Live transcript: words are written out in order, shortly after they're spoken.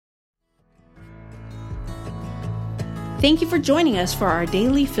Thank you for joining us for our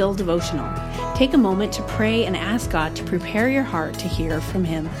Daily Fill devotional. Take a moment to pray and ask God to prepare your heart to hear from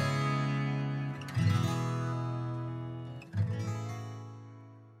Him.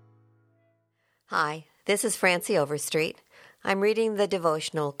 Hi, this is Francie Overstreet. I'm reading the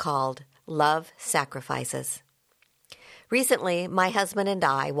devotional called Love Sacrifices. Recently, my husband and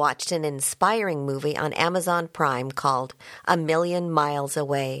I watched an inspiring movie on Amazon Prime called A Million Miles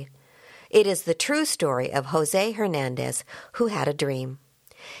Away. It is the true story of Jose Hernandez, who had a dream.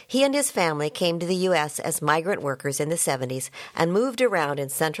 He and his family came to the U.S. as migrant workers in the 70s and moved around in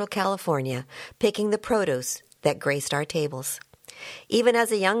Central California, picking the produce that graced our tables. Even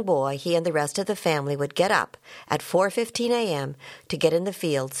as a young boy, he and the rest of the family would get up at 4:15 a.m. to get in the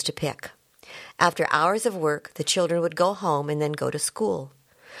fields to pick. After hours of work, the children would go home and then go to school.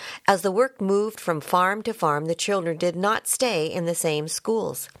 As the work moved from farm to farm, the children did not stay in the same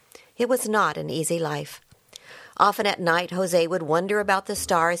schools. It was not an easy life. Often at night, Jose would wonder about the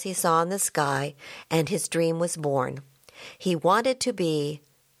stars he saw in the sky, and his dream was born. He wanted to be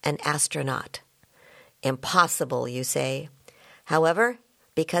an astronaut. Impossible, you say. However,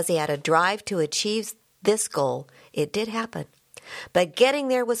 because he had a drive to achieve this goal, it did happen. But getting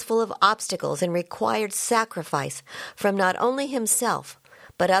there was full of obstacles and required sacrifice from not only himself,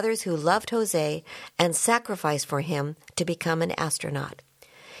 but others who loved Jose and sacrificed for him to become an astronaut.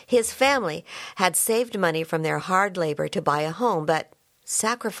 His family had saved money from their hard labor to buy a home, but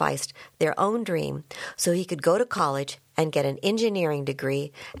sacrificed their own dream so he could go to college and get an engineering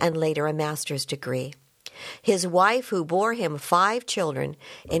degree and later a master's degree. His wife, who bore him 5 children,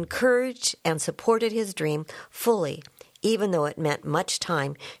 encouraged and supported his dream fully, even though it meant much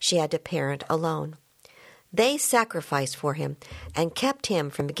time she had to parent alone. They sacrificed for him and kept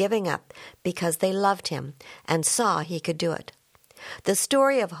him from giving up because they loved him and saw he could do it. The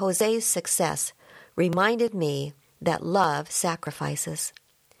story of Jose's success reminded me that love sacrifices.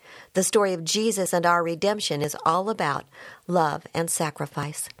 The story of Jesus and our redemption is all about love and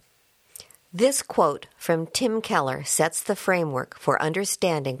sacrifice. This quote from Tim Keller sets the framework for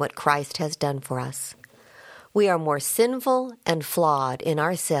understanding what Christ has done for us. We are more sinful and flawed in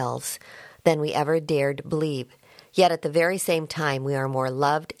ourselves than we ever dared believe, yet at the very same time we are more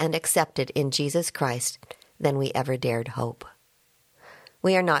loved and accepted in Jesus Christ than we ever dared hope.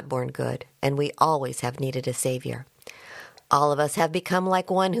 We are not born good, and we always have needed a Savior. All of us have become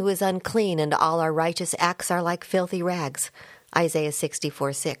like one who is unclean, and all our righteous acts are like filthy rags. Isaiah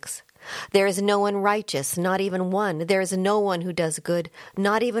 64:6. There is no one righteous, not even one. There is no one who does good,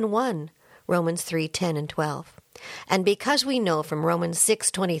 not even one. Romans 3:10 and 12. And because we know from Romans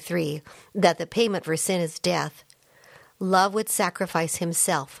 6:23 that the payment for sin is death, love would sacrifice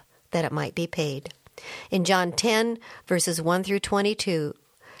himself that it might be paid. In John 10, verses 1 through 22,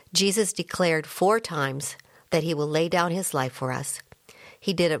 Jesus declared 4 times that he will lay down his life for us.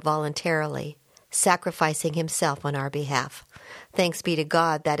 He did it voluntarily, sacrificing himself on our behalf. Thanks be to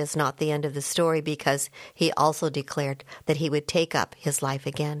God, that is not the end of the story, because he also declared that he would take up his life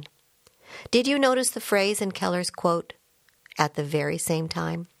again. Did you notice the phrase in Keller's quote, at the very same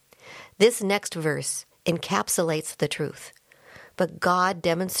time? This next verse encapsulates the truth. But God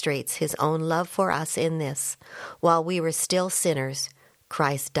demonstrates his own love for us in this. While we were still sinners,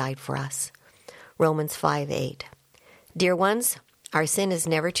 Christ died for us. Romans 5:8. Dear ones, our sin is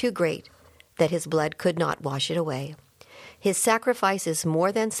never too great that his blood could not wash it away. His sacrifice is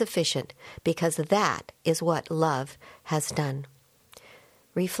more than sufficient because that is what love has done.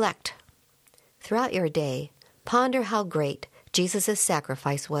 Reflect. Throughout your day, ponder how great Jesus'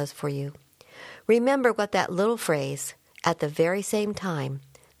 sacrifice was for you. Remember what that little phrase, at the very same time,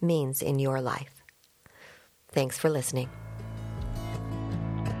 means in your life. Thanks for listening.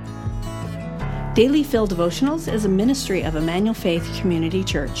 Daily Fill Devotionals is a ministry of Emmanuel Faith Community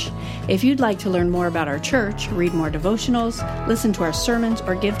Church. If you'd like to learn more about our church, read more devotionals, listen to our sermons,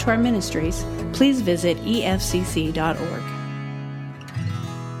 or give to our ministries, please visit efcc.org.